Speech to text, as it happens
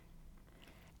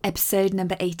episode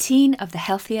number 18 of the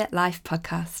Healthier Life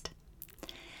podcast.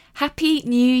 Happy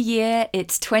New Year!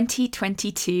 It's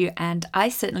 2022 and I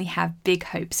certainly have big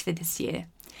hopes for this year.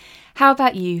 How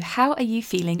about you? How are you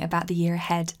feeling about the year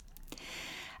ahead?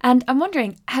 And I'm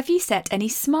wondering, have you set any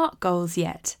SMART goals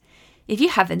yet? If you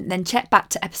haven't, then check back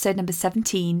to episode number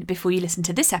 17 before you listen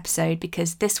to this episode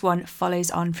because this one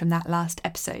follows on from that last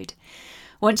episode.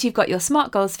 Once you've got your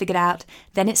SMART goals figured out,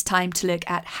 then it's time to look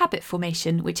at habit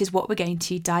formation, which is what we're going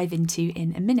to dive into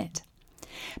in a minute.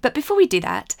 But before we do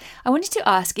that, I wanted to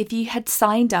ask if you had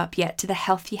signed up yet to the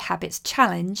Healthy Habits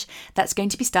Challenge that's going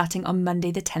to be starting on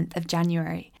Monday the 10th of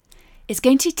January. It's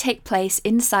going to take place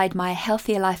inside my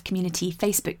Healthier Life Community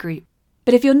Facebook group.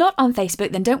 But if you're not on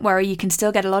Facebook, then don't worry, you can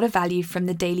still get a lot of value from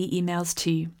the daily emails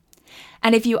too.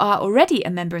 And if you are already a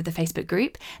member of the Facebook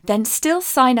group, then still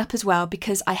sign up as well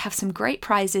because I have some great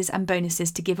prizes and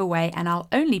bonuses to give away and I'll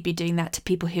only be doing that to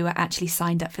people who are actually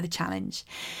signed up for the challenge.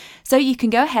 So you can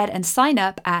go ahead and sign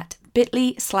up at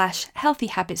bit.ly/Healthy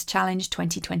Habits Challenge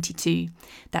 2022.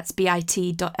 That's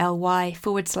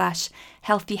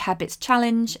bit.ly/Healthy Habits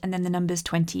Challenge and then the numbers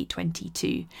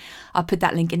 2022. I'll put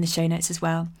that link in the show notes as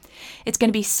well. It's going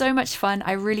to be so much fun.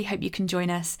 I really hope you can join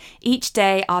us. Each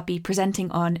day I'll be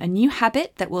presenting on a new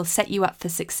habit that will set you up for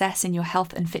success in your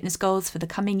health and fitness goals for the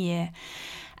coming year.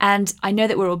 And I know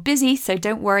that we're all busy, so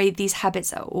don't worry, these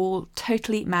habits are all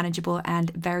totally manageable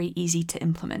and very easy to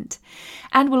implement.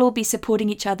 And we'll all be supporting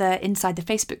each other inside the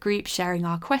Facebook group, sharing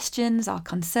our questions, our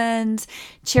concerns,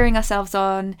 cheering ourselves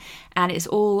on, and it's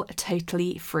all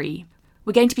totally free.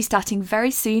 We're going to be starting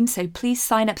very soon, so please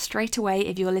sign up straight away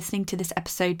if you're listening to this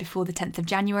episode before the 10th of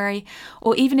January,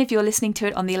 or even if you're listening to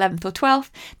it on the 11th or 12th,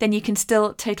 then you can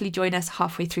still totally join us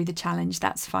halfway through the challenge.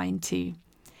 That's fine too.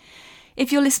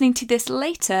 If you're listening to this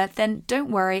later, then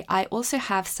don't worry, I also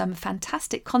have some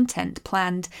fantastic content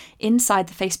planned inside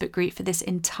the Facebook group for this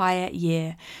entire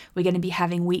year. We're going to be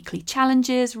having weekly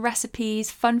challenges,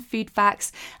 recipes, fun food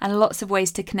facts, and lots of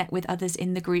ways to connect with others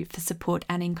in the group for support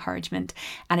and encouragement.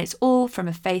 And it's all from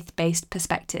a faith-based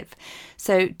perspective.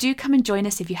 So do come and join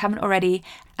us if you haven't already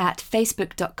at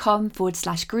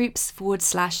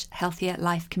facebook.com/groups/Healthier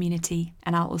Life Community.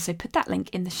 And I'll also put that link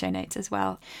in the show notes as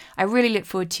well. I really look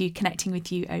forward to connecting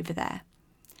with you over there.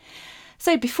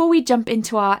 So before we jump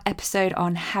into our episode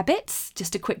on habits,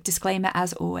 just a quick disclaimer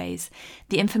as always.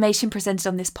 The information presented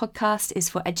on this podcast is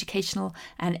for educational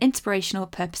and inspirational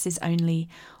purposes only.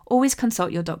 Always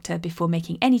consult your doctor before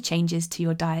making any changes to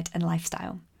your diet and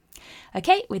lifestyle.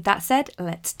 Okay, with that said,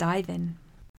 let's dive in.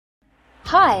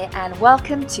 Hi, and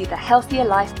welcome to the Healthier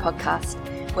Life podcast,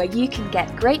 where you can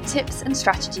get great tips and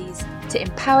strategies to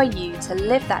empower you to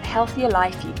live that healthier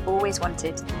life you've always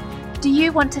wanted. Do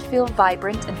you want to feel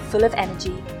vibrant and full of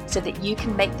energy so that you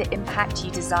can make the impact you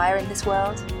desire in this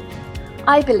world?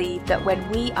 I believe that when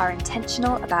we are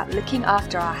intentional about looking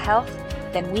after our health,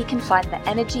 then we can find the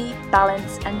energy,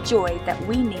 balance, and joy that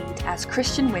we need as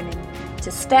Christian women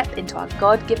to step into our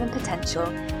God-given potential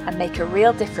and make a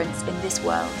real difference in this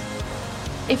world.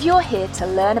 If you're here to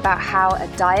learn about how a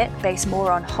diet based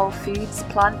more on whole foods,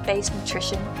 plant-based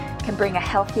nutrition can bring a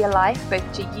healthier life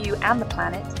both to you and the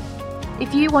planet,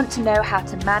 if you want to know how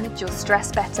to manage your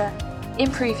stress better,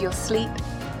 improve your sleep,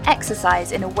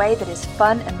 exercise in a way that is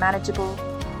fun and manageable,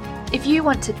 if you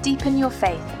want to deepen your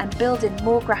faith and build in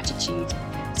more gratitude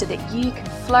so that you can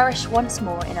flourish once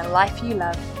more in a life you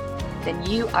love, then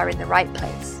you are in the right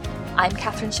place. I'm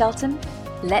Catherine Shelton.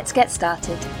 Let's get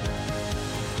started.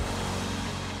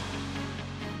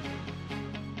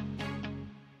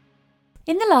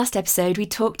 In the last episode, we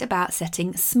talked about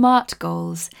setting SMART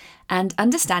goals and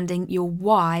understanding your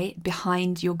why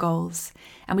behind your goals.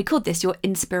 And we called this your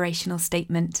inspirational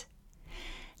statement.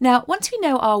 Now, once we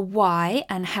know our why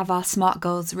and have our SMART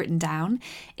goals written down,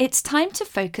 it's time to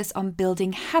focus on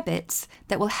building habits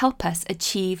that will help us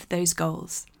achieve those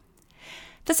goals.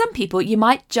 For some people, you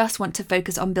might just want to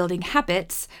focus on building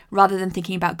habits rather than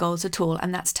thinking about goals at all,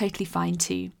 and that's totally fine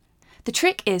too. The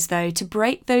trick is, though, to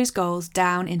break those goals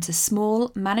down into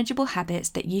small, manageable habits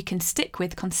that you can stick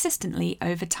with consistently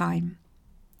over time.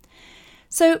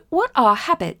 So, what are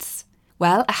habits?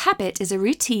 Well, a habit is a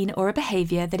routine or a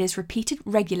behaviour that is repeated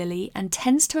regularly and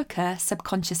tends to occur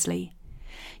subconsciously.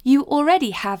 You already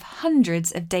have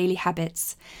hundreds of daily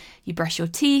habits. You brush your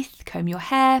teeth, comb your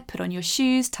hair, put on your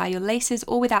shoes, tie your laces,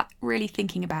 all without really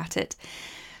thinking about it.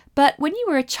 But when you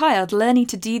were a child learning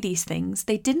to do these things,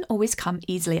 they didn't always come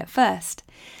easily at first.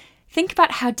 Think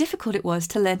about how difficult it was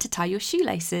to learn to tie your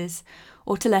shoelaces,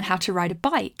 or to learn how to ride a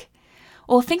bike.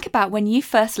 Or think about when you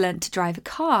first learned to drive a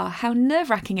car, how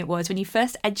nerve-wracking it was when you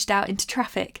first edged out into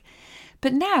traffic.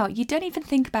 But now you don't even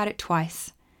think about it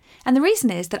twice. And the reason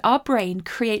is that our brain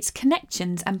creates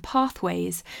connections and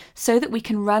pathways so that we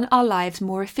can run our lives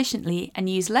more efficiently and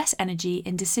use less energy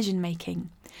in decision making.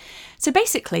 So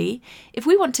basically, if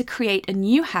we want to create a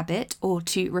new habit or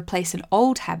to replace an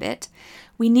old habit,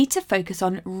 we need to focus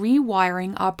on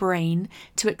rewiring our brain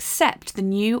to accept the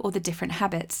new or the different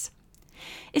habits.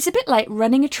 It's a bit like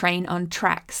running a train on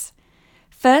tracks.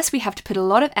 First, we have to put a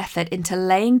lot of effort into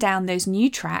laying down those new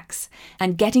tracks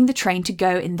and getting the train to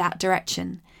go in that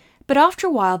direction. But after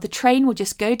a while, the train will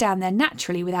just go down there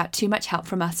naturally without too much help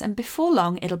from us, and before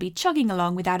long, it'll be chugging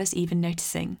along without us even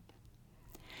noticing.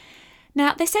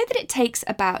 Now, they say that it takes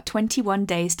about 21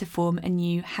 days to form a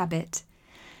new habit.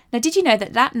 Now, did you know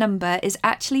that that number is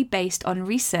actually based on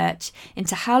research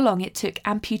into how long it took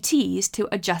amputees to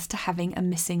adjust to having a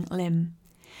missing limb?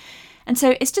 And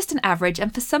so it's just an average,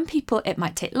 and for some people it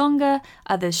might take longer,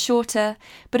 others shorter,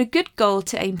 but a good goal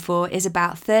to aim for is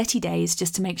about 30 days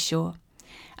just to make sure.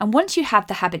 And once you have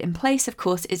the habit in place, of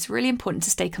course, it's really important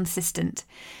to stay consistent,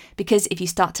 because if you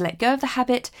start to let go of the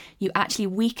habit, you actually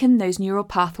weaken those neural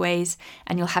pathways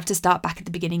and you'll have to start back at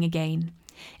the beginning again.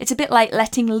 It's a bit like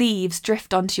letting leaves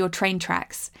drift onto your train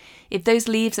tracks. If those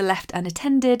leaves are left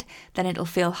unattended, then it'll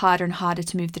feel harder and harder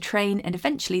to move the train, and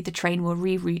eventually the train will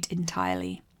reroute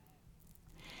entirely.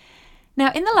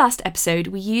 Now, in the last episode,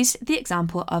 we used the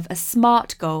example of a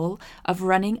SMART goal of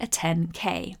running a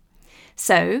 10K.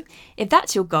 So, if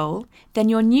that's your goal, then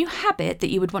your new habit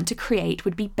that you would want to create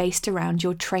would be based around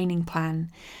your training plan.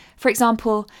 For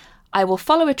example, I will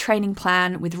follow a training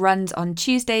plan with runs on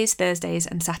Tuesdays, Thursdays,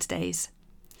 and Saturdays.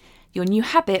 Your new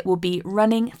habit will be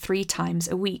running 3 times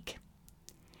a week.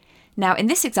 Now, in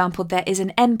this example, there is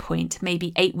an endpoint,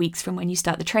 maybe 8 weeks from when you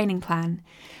start the training plan.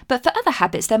 But for other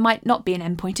habits, there might not be an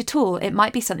endpoint at all. It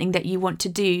might be something that you want to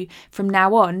do from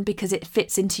now on because it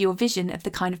fits into your vision of the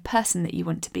kind of person that you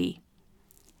want to be.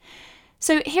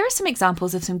 So here are some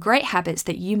examples of some great habits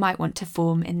that you might want to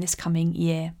form in this coming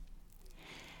year.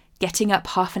 Getting up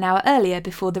half an hour earlier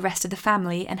before the rest of the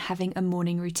family and having a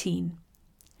morning routine.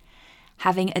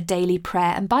 Having a daily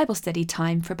prayer and Bible study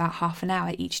time for about half an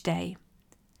hour each day.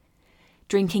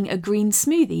 Drinking a green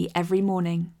smoothie every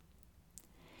morning.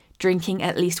 Drinking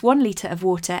at least 1 litre of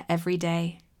water every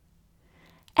day.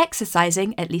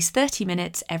 Exercising at least 30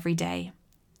 minutes every day.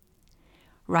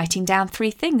 Writing down 3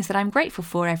 things that I'm grateful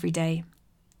for every day.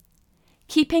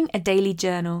 Keeping a daily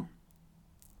journal.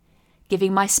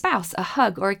 Giving my spouse a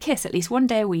hug or a kiss at least 1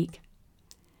 day a week.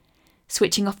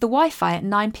 Switching off the Wi-Fi at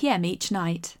 9 p.m. each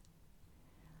night.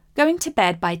 Going to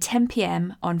bed by 10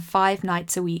 p.m. on 5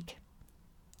 nights a week.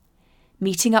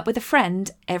 Meeting up with a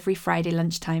friend every Friday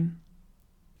lunchtime.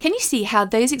 Can you see how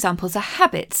those examples are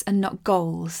habits and not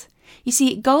goals? You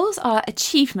see, goals are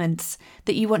achievements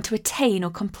that you want to attain or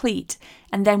complete,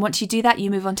 and then once you do that, you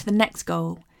move on to the next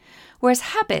goal. Whereas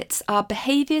habits are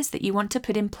behaviours that you want to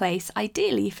put in place,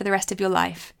 ideally for the rest of your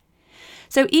life.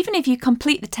 So even if you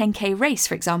complete the 10K race,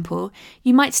 for example,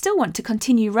 you might still want to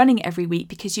continue running every week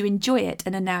because you enjoy it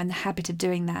and are now in the habit of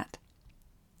doing that.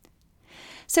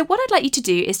 So what I'd like you to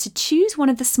do is to choose one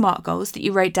of the SMART goals that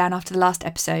you wrote down after the last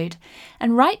episode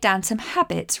and write down some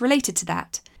habits related to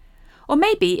that. Or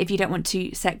maybe, if you don't want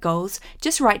to set goals,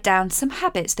 just write down some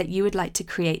habits that you would like to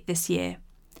create this year.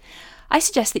 I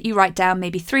suggest that you write down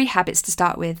maybe 3 habits to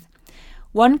start with.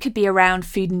 One could be around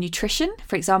food and nutrition,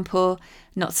 for example,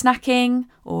 not snacking,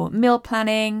 or meal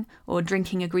planning, or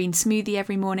drinking a green smoothie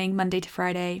every morning, Monday to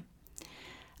Friday.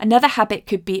 Another habit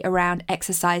could be around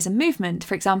exercise and movement,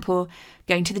 for example,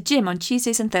 going to the gym on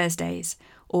Tuesdays and Thursdays,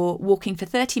 or walking for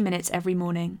 30 minutes every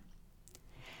morning.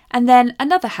 And then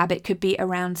another habit could be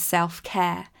around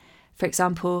self-care, for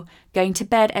example, going to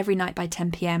bed every night by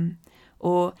 10 p.m,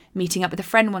 or meeting up with a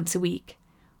friend once a week,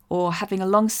 or having a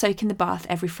long soak in the bath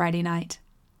every Friday night.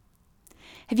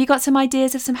 Have you got some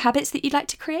ideas of some habits that you'd like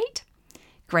to create?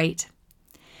 Great.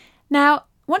 Now,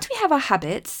 once we have our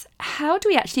habits, how do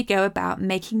we actually go about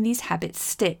making these habits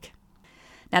stick?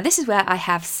 Now, this is where I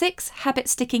have 6 habit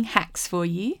sticking hacks for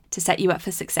you to set you up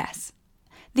for success.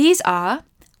 These are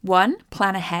 1.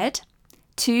 Plan ahead.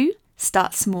 2.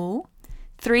 Start small.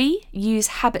 3. Use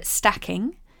habit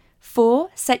stacking. 4.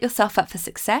 Set yourself up for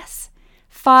success.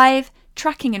 5.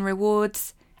 Tracking and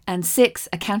rewards. And 6.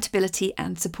 Accountability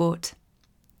and support.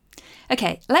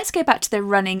 Okay, let's go back to the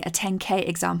running a 10K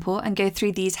example and go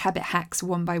through these habit hacks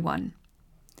one by one.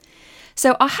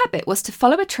 So our habit was to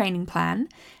follow a training plan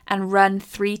and run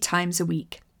 3 times a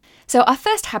week. So our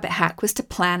first habit hack was to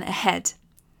plan ahead.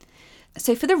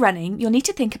 So for the running, you'll need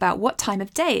to think about what time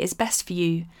of day is best for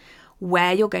you,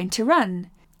 where you're going to run,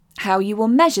 how you will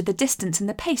measure the distance and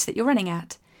the pace that you're running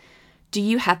at. Do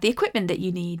you have the equipment that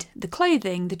you need, the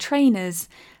clothing, the trainers,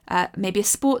 maybe a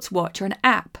sports watch or an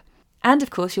app. And of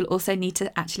course, you'll also need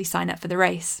to actually sign up for the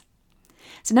race.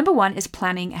 So number 1 is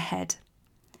planning ahead.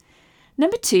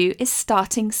 Number 2 is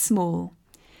starting small.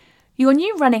 Your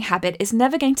new running habit is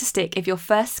never going to stick if your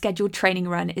first scheduled training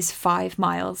run is 5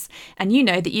 miles and you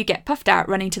know that you get puffed out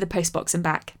running to the postbox and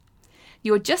back.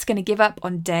 You're just going to give up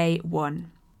on day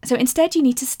 1. So instead you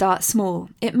need to start small.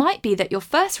 It might be that your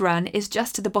first run is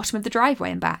just to the bottom of the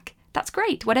driveway and back. That's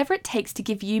great, whatever it takes to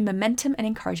give you momentum and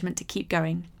encouragement to keep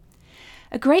going.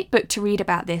 A great book to read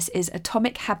about this is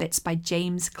Atomic Habits by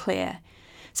James Clear.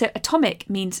 So atomic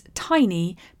means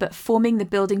tiny, but forming the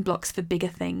building blocks for bigger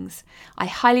things. I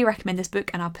highly recommend this book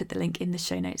and I'll put the link in the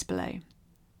show notes below.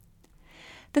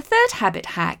 The third habit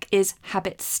hack is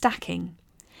habit stacking.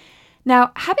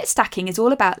 Now, habit stacking is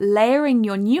all about layering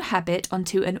your new habit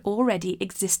onto an already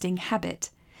existing habit.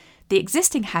 The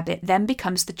existing habit then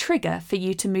becomes the trigger for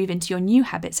you to move into your new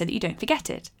habit so that you don't forget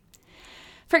it.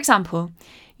 For example,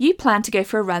 you plan to go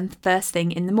for a run first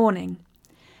thing in the morning.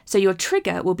 So your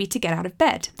trigger will be to get out of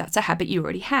bed. That's a habit you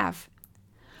already have.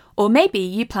 Or maybe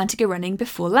you plan to go running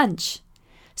before lunch.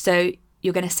 So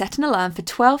you're going to set an alarm for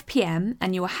 12 p.m.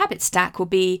 and your habit stack will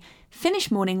be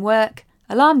finish morning work,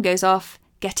 alarm goes off,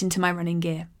 get into my running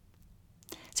gear.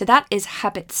 So that is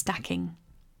habit stacking.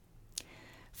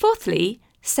 Fourthly,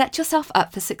 set yourself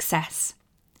up for success.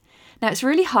 Now, it's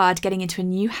really hard getting into a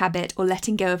new habit or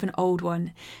letting go of an old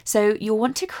one, so you'll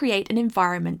want to create an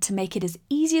environment to make it as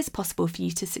easy as possible for you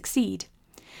to succeed.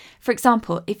 For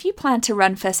example, if you plan to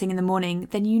run first thing in the morning,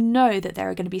 then you know that there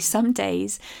are going to be some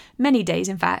days, many days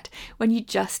in fact, when you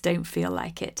just don't feel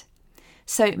like it.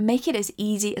 So make it as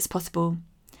easy as possible.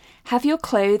 Have your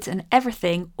clothes and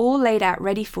everything all laid out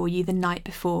ready for you the night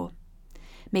before.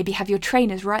 Maybe have your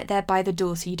trainers right there by the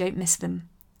door so you don't miss them.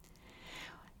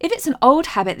 If it's an old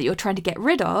habit that you're trying to get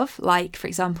rid of, like, for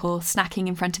example, snacking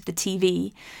in front of the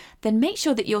TV, then make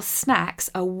sure that your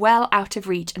snacks are well out of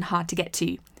reach and hard to get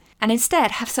to. And instead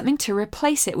have something to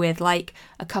replace it with, like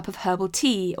a cup of herbal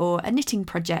tea or a knitting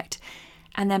project,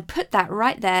 and then put that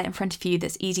right there in front of you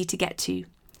that's easy to get to.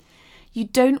 You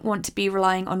don't want to be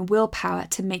relying on willpower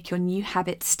to make your new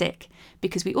habit stick,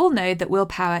 because we all know that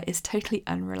willpower is totally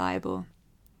unreliable.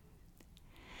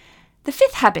 The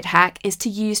fifth habit hack is to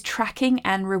use tracking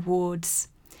and rewards.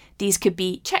 These could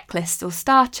be checklists or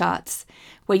star charts,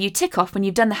 where you tick off when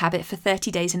you've done the habit for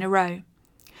 30 days in a row.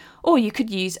 Or you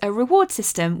could use a reward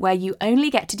system where you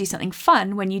only get to do something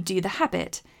fun when you do the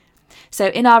habit. So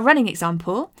in our running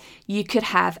example, you could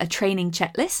have a training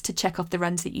checklist to check off the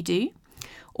runs that you do,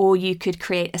 or you could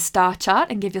create a star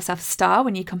chart and give yourself a star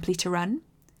when you complete a run.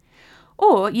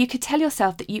 Or you could tell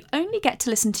yourself that you only get to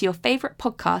listen to your favourite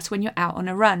podcast when you're out on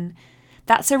a run.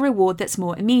 That's a reward that's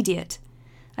more immediate.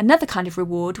 Another kind of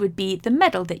reward would be the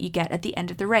medal that you get at the end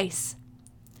of the race.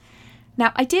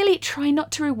 Now, ideally, try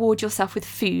not to reward yourself with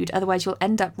food, otherwise you'll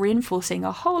end up reinforcing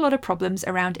a whole lot of problems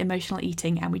around emotional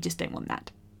eating, and we just don't want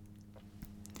that.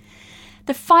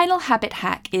 The final habit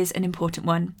hack is an important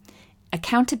one: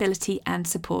 accountability and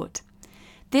support.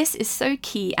 This is so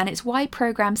key, and it's why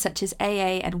programs such as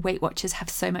AA and Weight Watchers have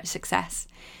so much success.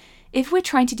 If we're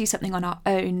trying to do something on our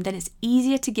own, then it's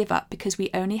easier to give up because we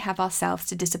only have ourselves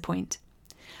to disappoint.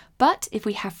 But if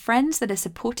we have friends that are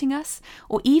supporting us,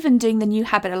 or even doing the new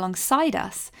habit alongside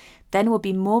us, then we'll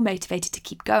be more motivated to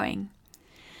keep going.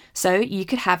 So you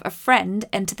could have a friend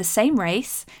enter the same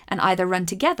race and either run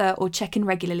together or check in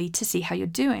regularly to see how you're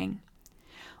doing.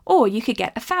 Or you could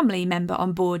get a family member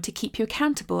on board to keep you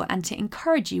accountable and to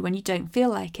encourage you when you don't feel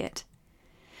like it.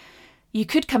 You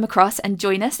could come across and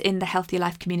join us in the Healthier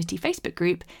Life Community Facebook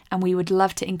group, and we would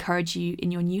love to encourage you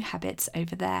in your new habits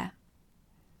over there.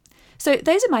 So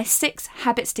those are my 6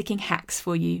 habit sticking hacks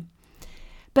for you.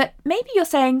 But maybe you're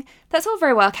saying, that's all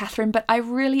very well, Catherine, but I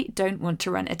really don't want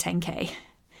to run a 10K.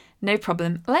 No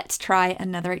problem, let's try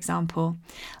another example.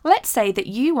 Let's say that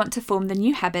you want to form the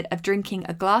new habit of drinking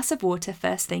a glass of water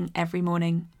first thing every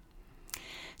morning.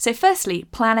 So firstly,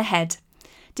 plan ahead.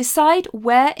 Decide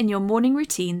where in your morning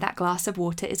routine that glass of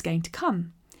water is going to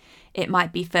come. It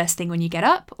might be first thing when you get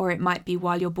up, or it might be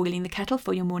while you're boiling the kettle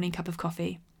for your morning cup of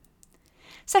coffee.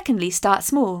 Secondly, start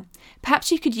small.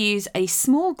 Perhaps you could use a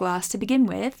small glass to begin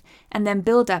with, and then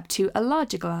build up to a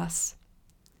larger glass.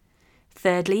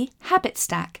 Thirdly, habit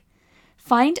stack.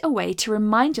 Find a way to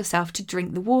remind yourself to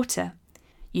drink the water.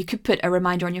 You could put a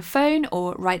reminder on your phone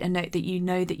or write a note that you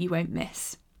know that you won't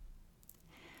miss.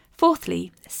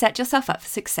 Fourthly, set yourself up for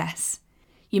success.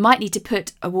 You might need to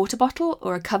put a water bottle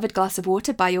or a covered glass of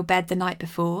water by your bed the night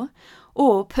before,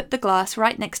 or put the glass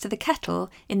right next to the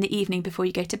kettle in the evening before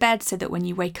you go to bed so that when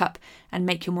you wake up and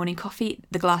make your morning coffee,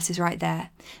 the glass is right there.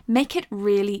 Make it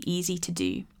really easy to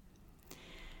do.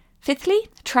 Fifthly,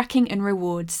 tracking and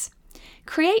rewards.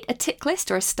 Create a tick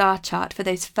list or a star chart for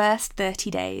those first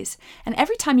 30 days, and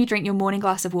every time you drink your morning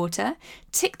glass of water,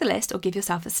 tick the list or give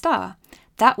yourself a star.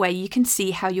 That way you can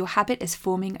see how your habit is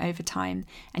forming over time,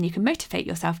 and you can motivate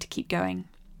yourself to keep going.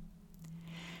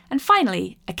 And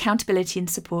finally, accountability and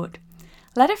support.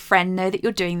 Let a friend know that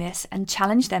you're doing this and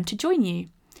challenge them to join you.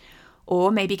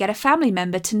 Or maybe get a family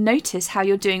member to notice how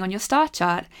you're doing on your star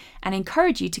chart and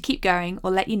encourage you to keep going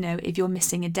or let you know if you're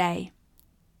missing a day.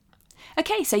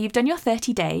 Okay, so you've done your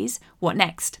 30 days. What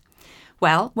next?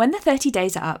 Well, when the 30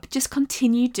 days are up, just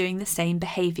continue doing the same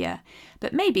behaviour,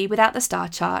 but maybe without the star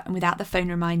chart and without the phone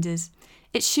reminders.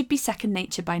 It should be second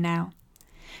nature by now.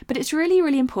 But it's really,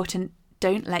 really important,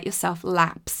 don't let yourself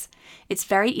lapse. It's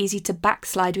very easy to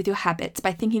backslide with your habits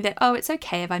by thinking that, oh, it's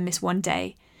okay if I miss one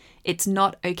day. It's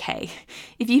not okay.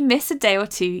 If you miss a day or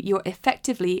two, you're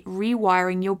effectively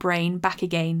rewiring your brain back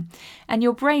again, and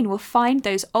your brain will find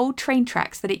those old train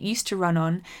tracks that it used to run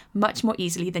on much more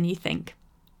easily than you think.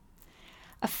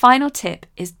 A final tip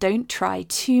is don't try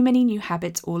too many new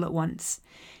habits all at once.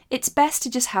 It's best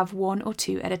to just have one or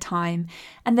two at a time,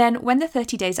 and then when the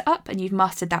 30 days are up and you've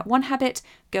mastered that one habit,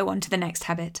 go on to the next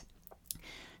habit.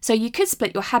 So you could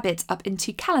split your habits up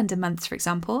into calendar months, for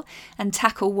example, and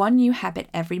tackle one new habit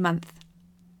every month.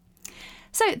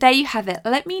 So there you have it.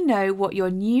 Let me know what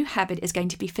your new habit is going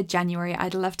to be for January.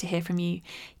 I'd love to hear from you.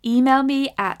 Email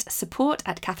me at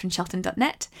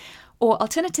support@catherineshelton.net, or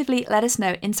alternatively, let us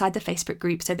know inside the Facebook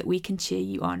group so that we can cheer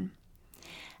you on.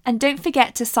 And don't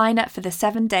forget to sign up for the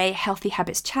 7-day Healthy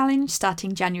Habits Challenge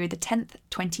starting January the 10th,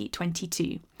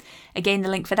 2022. Again, the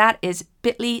link for that is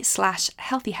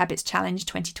bit.ly/Healthy Habits Challenge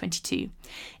 2022.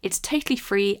 It's totally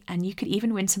free and you could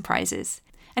even win some prizes.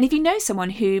 And if you know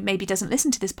someone who maybe doesn't listen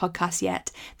to this podcast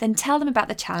yet, then tell them about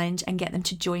the challenge and get them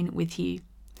to join with you.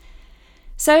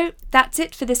 So that's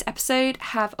it for this episode.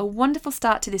 Have a wonderful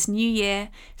start to this new year.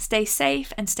 Stay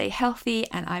safe and stay healthy,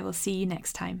 and I will see you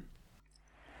next time.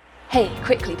 Hey,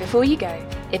 quickly before you go,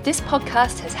 if this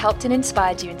podcast has helped and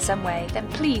inspired you in some way, then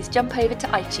please jump over to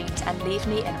iTunes and leave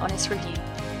me an honest review.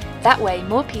 That way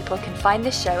more people can find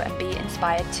this show and be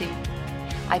inspired too.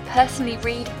 I personally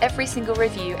read every single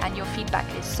review and your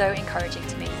feedback is so encouraging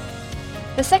to me.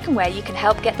 The second way you can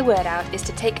help get the word out is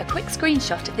to take a quick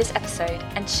screenshot of this episode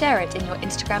and share it in your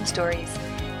Instagram stories.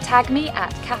 Tag me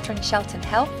at Catherine Shelton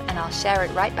Health and I'll share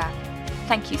it right back.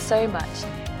 Thank you so much.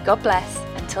 God bless.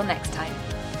 Until next time.